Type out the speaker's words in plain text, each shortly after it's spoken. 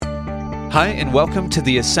Hi, and welcome to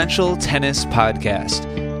the Essential Tennis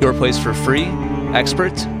Podcast, your place for free,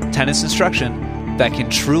 expert tennis instruction that can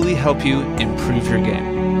truly help you improve your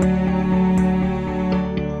game.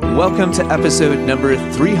 Welcome to episode number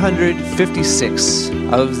 356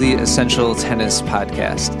 of the Essential Tennis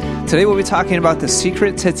Podcast. Today we'll be talking about the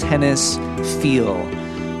secret to tennis feel,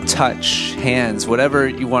 touch, hands, whatever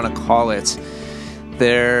you want to call it.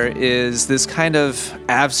 There is this kind of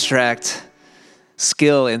abstract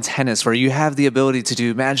skill in tennis where you have the ability to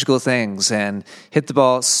do magical things and hit the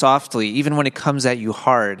ball softly, even when it comes at you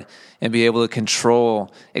hard, and be able to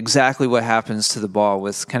control exactly what happens to the ball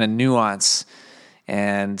with kind of nuance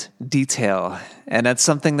and detail. And that's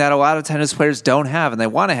something that a lot of tennis players don't have and they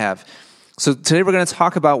want to have. So today we're going to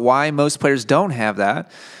talk about why most players don't have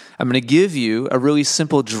that. I'm going to give you a really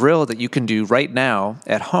simple drill that you can do right now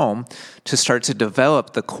at home to start to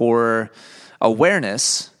develop the core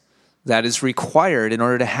awareness that is required in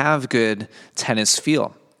order to have good tennis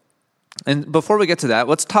feel. And before we get to that,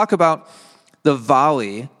 let's talk about the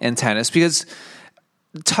volley in tennis, because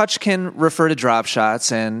touch can refer to drop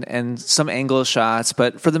shots and some angle shots,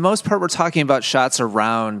 but for the most part, we're talking about shots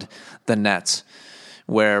around the net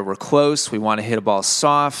where we're close, we want to hit a ball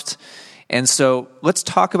soft. And so let's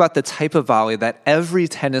talk about the type of volley that every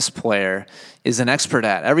tennis player is an expert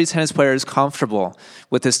at. Every tennis player is comfortable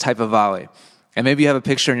with this type of volley. And maybe you have a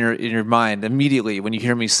picture in your mind immediately when you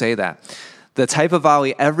hear me say that. The type of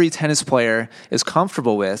volley every tennis player is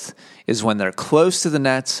comfortable with is when they're close to the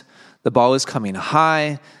net, the ball is coming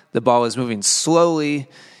high, the ball is moving slowly,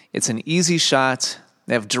 it's an easy shot,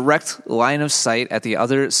 they have direct line of sight at the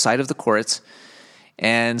other side of the court,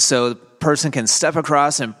 and so the person can step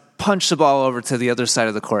across and punch the ball over to the other side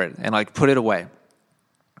of the court and put it away.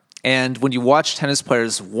 And when you watch tennis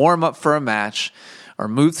players warm up for a match, or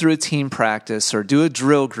move through a team practice, or do a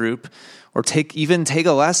drill group, or take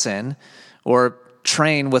a lesson, or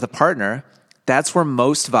train with a partner, that's where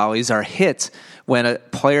most volleys are hit when a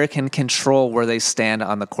player can control where they stand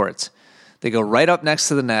on the court. They go right up next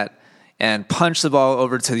to the net and punch the ball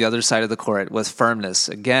over to the other side of the court with firmness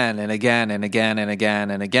again and again and again and again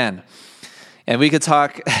and again. And we could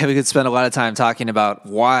spend a lot of time talking about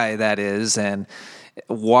why that is and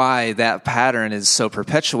why that pattern is so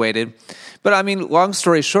perpetuated. But long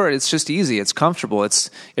story short, it's just easy. It's comfortable.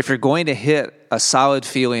 If you're going to hit a solid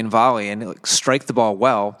feeling volley and strike the ball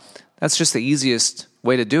well, that's just the easiest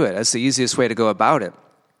way to do it. That's the easiest way to go about it.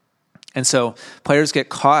 And so players get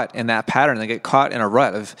caught in that pattern. They get caught in a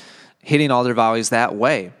rut of hitting all their volleys that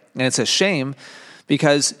way. And it's a shame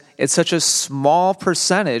because it's such a small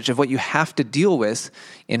percentage of what you have to deal with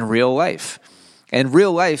in real life. In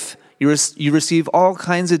real life, you receive all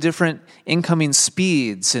kinds of different incoming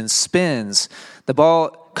speeds and spins. The ball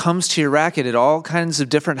comes to your racket at all kinds of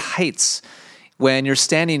different heights when you're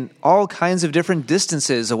standing all kinds of different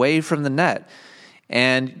distances away from the net.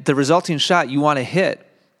 And the resulting shot you want to hit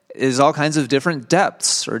is all kinds of different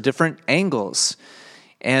depths or different angles.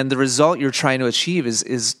 And the result you're trying to achieve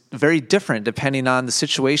is very different depending on the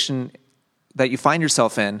situation that you find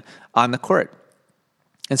yourself in on the court.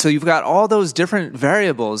 And so you've got all those different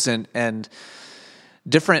variables and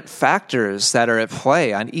different factors that are at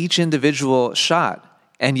play on each individual shot.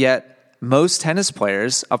 And yet most tennis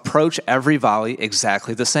players approach every volley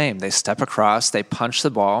exactly the same. They step across, they punch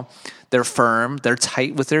the ball, they're firm, they're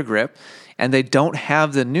tight with their grip, and they don't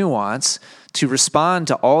have the nuance to respond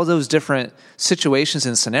to all those different situations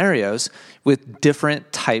and scenarios with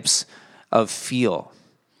different types of feel.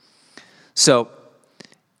 So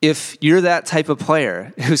if you're that type of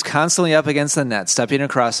player who's constantly up against the net, stepping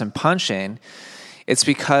across and punching, it's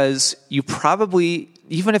because you probably,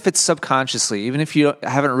 even if it's subconsciously, even if you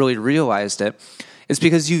haven't really realized it, it's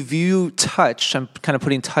because you view touch, I'm kind of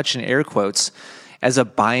putting touch in air quotes, as a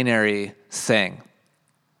binary thing.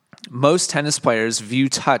 Most tennis players view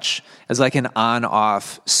touch as like an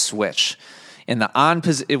on-off switch. When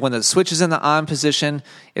the switch is in the on position,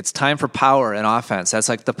 it's time for power and offense. That's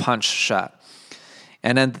like the punch shot.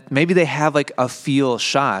 And then maybe they have a feel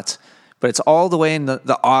shot, but it's all the way in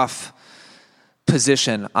the off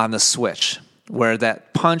position on the switch where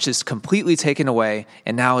that punch is completely taken away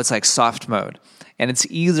and now it's like soft mode. And it's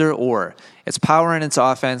either or. It's power and it's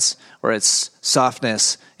offense, or it's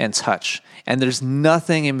softness and touch. And there's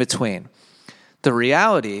nothing in between. The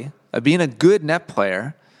reality of being a good net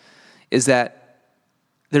player is that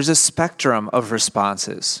there's a spectrum of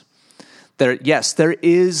responses. There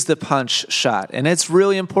is the punch shot, and it's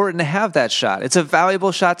really important to have that shot. It's a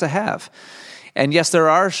valuable shot to have. And yes, there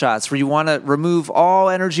are shots where you want to remove all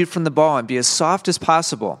energy from the ball and be as soft as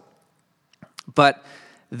possible. But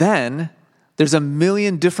then there's a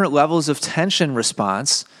million different levels of tension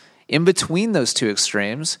response in between those two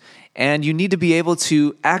extremes, and you need to be able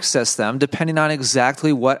to access them depending on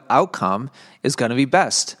exactly what outcome is going to be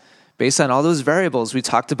best, based on all those variables we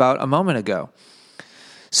talked about a moment ago.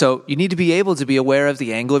 So you need to be able to be aware of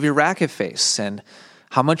the angle of your racket face and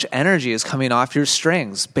how much energy is coming off your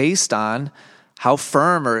strings based on how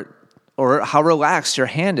firm or how relaxed your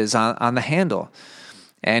hand is on the handle.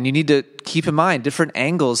 And you need to keep in mind different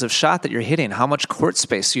angles of shot that you're hitting, how much court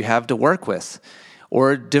space you have to work with,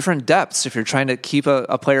 or different depths if you're trying to keep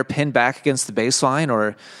a player pinned back against the baseline,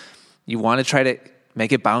 or you want to try to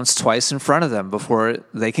make it bounce twice in front of them before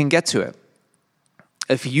they can get to it.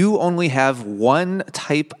 If you only have one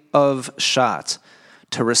type of shot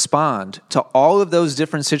to respond to all of those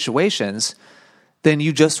different situations, then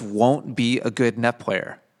you just won't be a good net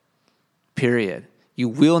player. Period. You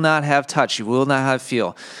will not have touch. You will not have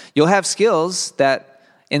feel. You'll have skills that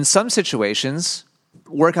in some situations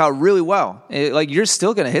work out really well. You're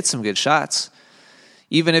still going to hit some good shots.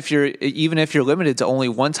 Even if you're limited to only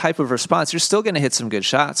one type of response, you're still going to hit some good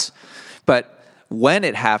shots. But when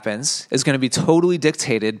it happens is going to be totally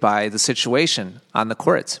dictated by the situation on the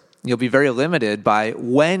court. You'll be very limited by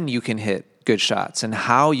when you can hit good shots and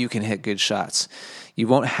how you can hit good shots. You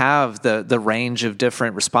won't have the range of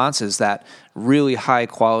different responses that really high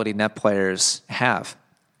quality net players have.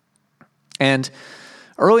 And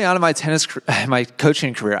early on in my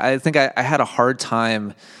coaching career, I think I had a hard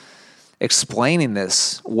time explaining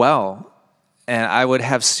this well. And I would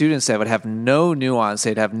have students that would have no nuance,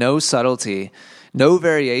 they'd have no subtlety, no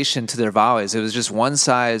variation to their volleys. It was just one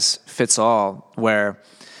size fits all, where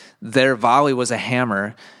their volley was a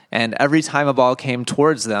hammer, and every time a ball came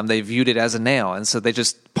towards them, they viewed it as a nail. And so they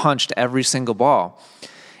just punched every single ball.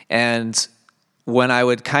 And when I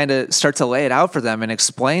would kind of start to lay it out for them and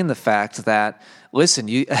explain the fact that, listen,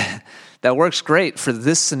 that works great for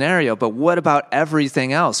this scenario, but what about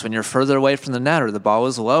everything else when you're further away from the net, or the ball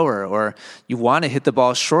is lower, or you want to hit the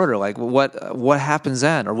ball shorter? Like what happens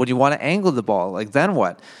then? Or would you want to angle the ball? Like then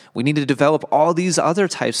what? We need to develop all these other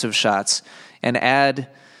types of shots and add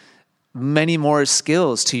many more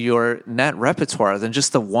skills to your net repertoire than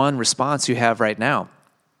just the one response you have right now.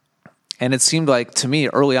 And it seemed like, to me,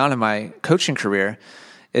 early on in my coaching career,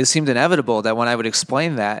 it seemed inevitable that when I would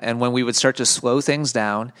explain that, and when we would start to slow things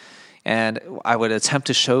down, and I would attempt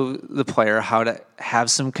to show the player how to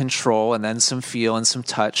have some control and then some feel and some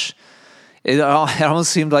touch, it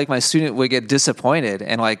almost seemed like my student would get disappointed,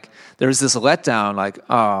 and like there was this letdown, like,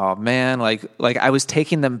 oh man, like I was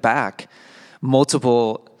taking them back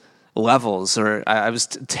multiple levels, or I was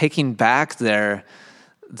taking back their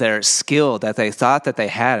skill that they thought that they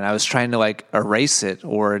had, and I was trying to like erase it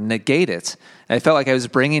or negate it. And I felt like I was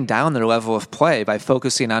bringing down their level of play by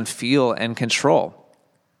focusing on feel and control.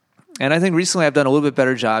 And I think recently I've done a little bit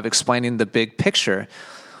better job explaining the big picture,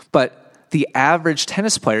 but the average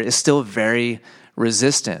tennis player is still very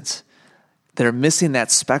resistant. They're missing that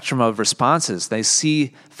spectrum of responses. They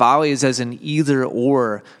see volleys as an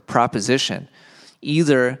either-or proposition.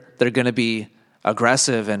 Either they're going to be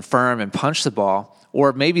aggressive and firm and punch the ball,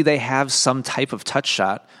 or maybe they have some type of touch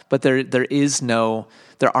shot, but there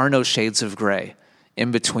are no shades of gray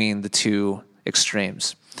in between the two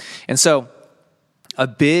extremes. And so a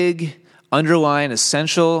big underlying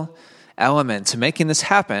essential element to making this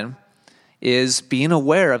happen is being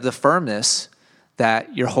aware of the firmness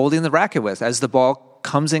that you're holding the racket with as the ball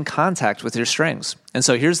comes in contact with your strings. And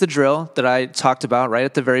so here's the drill that I talked about right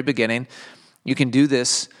at the very beginning. You can do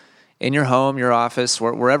this in your home, your office,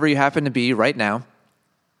 wherever you happen to be right now.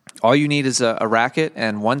 All you need is a racket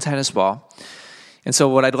and one tennis ball. And so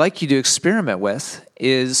what I'd like you to experiment with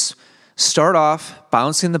is start off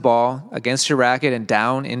bouncing the ball against your racket and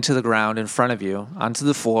down into the ground in front of you, onto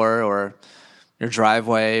the floor or your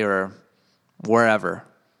driveway or wherever.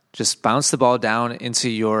 Just bounce the ball down into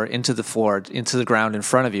the floor, into the ground in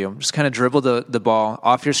front of you. Just kind of dribble the ball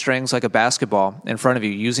off your strings like a basketball in front of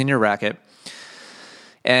you using your racket.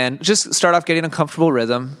 And just start off getting a comfortable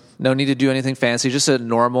rhythm. No need to do anything fancy, just a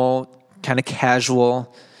normal, kind of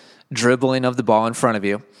casual dribbling of the ball in front of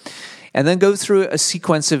you. And then go through a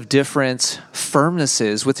sequence of different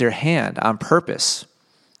firmnesses with your hand on purpose.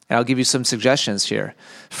 And I'll give you some suggestions here.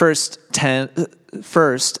 First,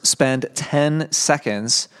 spend 10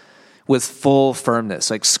 seconds with full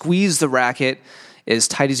firmness. Like squeeze the racket as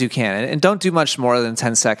tight as you can. And don't do much more than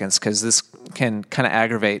 10 seconds because this can kind of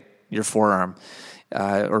aggravate your forearm.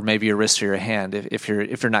 Or maybe your wrist or your hand if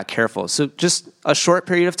you're not careful. So just a short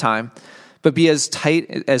period of time, but be as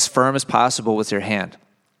tight, as firm as possible with your hand.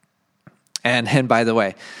 And by the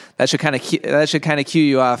way, that should kind of cue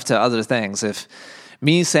you off to other things. If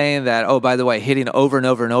me saying that, oh, by the way, hitting over and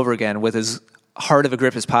over and over again with as hard of a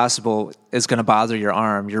grip as possible is going to bother your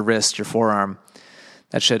arm, your wrist, your forearm.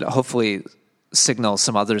 That should hopefully signal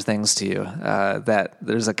some other things to you that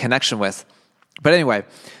there's a connection with. But anyway,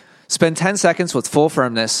 spend 10 seconds with full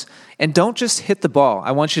firmness, and don't just hit the ball.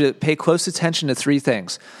 I want you to pay close attention to three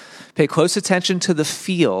things. Pay close attention to the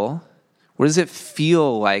feel. What does it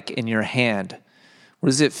feel like in your hand? What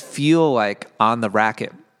does it feel like on the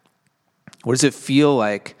racket? What does it feel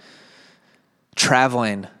like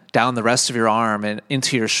traveling down the rest of your arm and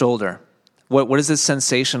into your shoulder? What is this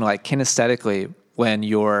sensation like kinesthetically when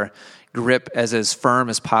your grip is as firm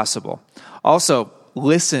as possible? Also,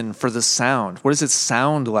 listen for the sound. What does it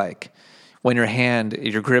sound like when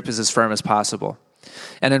your grip is as firm as possible?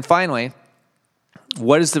 And then finally,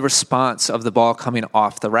 what is the response of the ball coming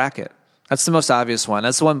off the racket? That's the most obvious one.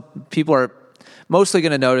 That's the one people are mostly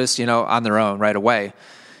going to notice, on their own right away.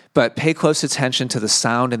 But pay close attention to the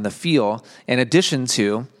sound and the feel, in addition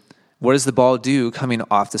to what does the ball do coming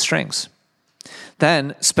off the strings.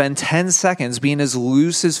 Then spend 10 seconds being as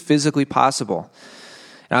loose as physically possible.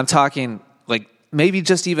 And I'm talking like maybe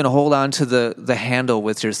just even hold on to the handle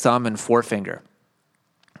with your thumb and forefinger.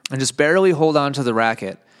 And just barely hold on to the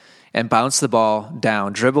racket and bounce the ball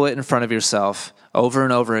down. Dribble it in front of yourself over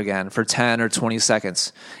and over again for 10 or 20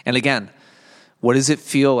 seconds. And again, what does it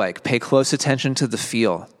feel like? Pay close attention to the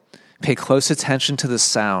feel. Pay close attention to the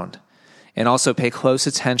sound. And also pay close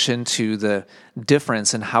attention to the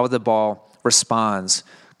difference in how the ball responds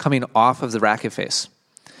coming off of the racket face.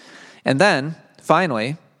 And then,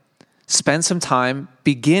 finally, spend some time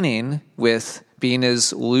beginning with being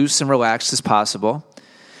as loose and relaxed as possible.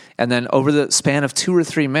 And then over the span of 2 or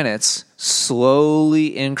 3 minutes,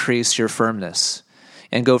 slowly increase your firmness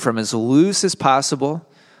and go from as loose as possible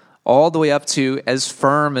all the way up to as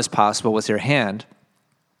firm as possible with your hand,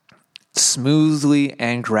 smoothly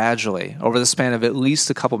and gradually over the span of at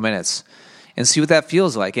least a couple minutes, and see what that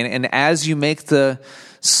feels like. And as you make the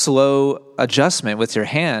slow adjustment with your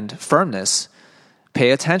hand firmness,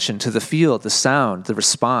 pay attention to the feel, the sound, the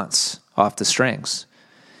response off the strings.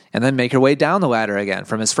 And then make your way down the ladder again,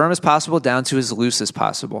 from as firm as possible down to as loose as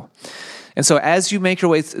possible. And so as you make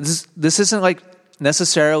your way, this isn't like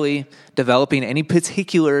necessarily developing any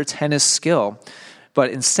particular tennis skill,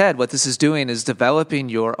 but instead what this is doing is developing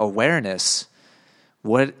your awareness.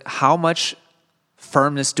 How much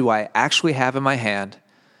firmness do I actually have in my hand?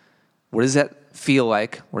 What does that feel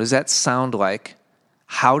like? What does that sound like?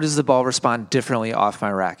 How does the ball respond differently off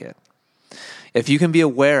my racket? If you can be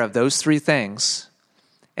aware of those three things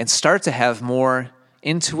and start to have more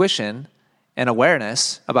intuition and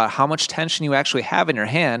awareness about how much tension you actually have in your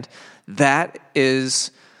hand, that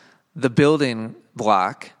is the building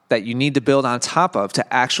block that you need to build on top of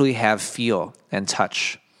to actually have feel and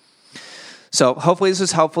touch. So hopefully this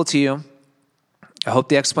was helpful to you. I hope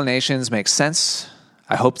the explanations make sense.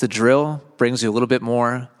 I hope the drill brings you a little bit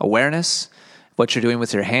more awareness of what you're doing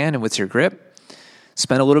with your hand and with your grip.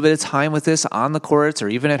 Spend a little bit of time with this on the courts or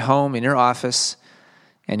even at home in your office,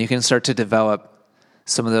 and you can start to develop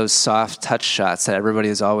some of those soft touch shots that everybody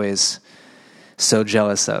is always so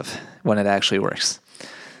jealous of when it actually works.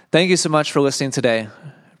 Thank you so much for listening today.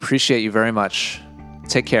 Appreciate you very much.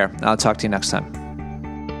 Take care. I'll talk to you next time.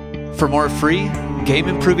 For more free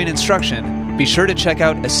game-improving instruction, be sure to check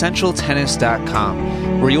out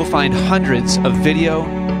EssentialTennis.com, where you'll find hundreds of video,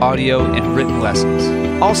 audio, and written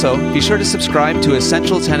lessons. Also, be sure to subscribe to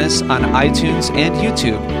Essential Tennis on iTunes and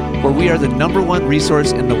YouTube, where we are the #1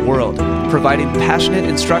 resource in the world, providing passionate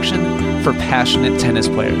instruction for passionate tennis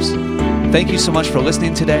players. Thank you so much for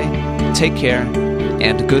listening today. Take care,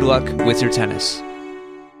 and good luck with your tennis.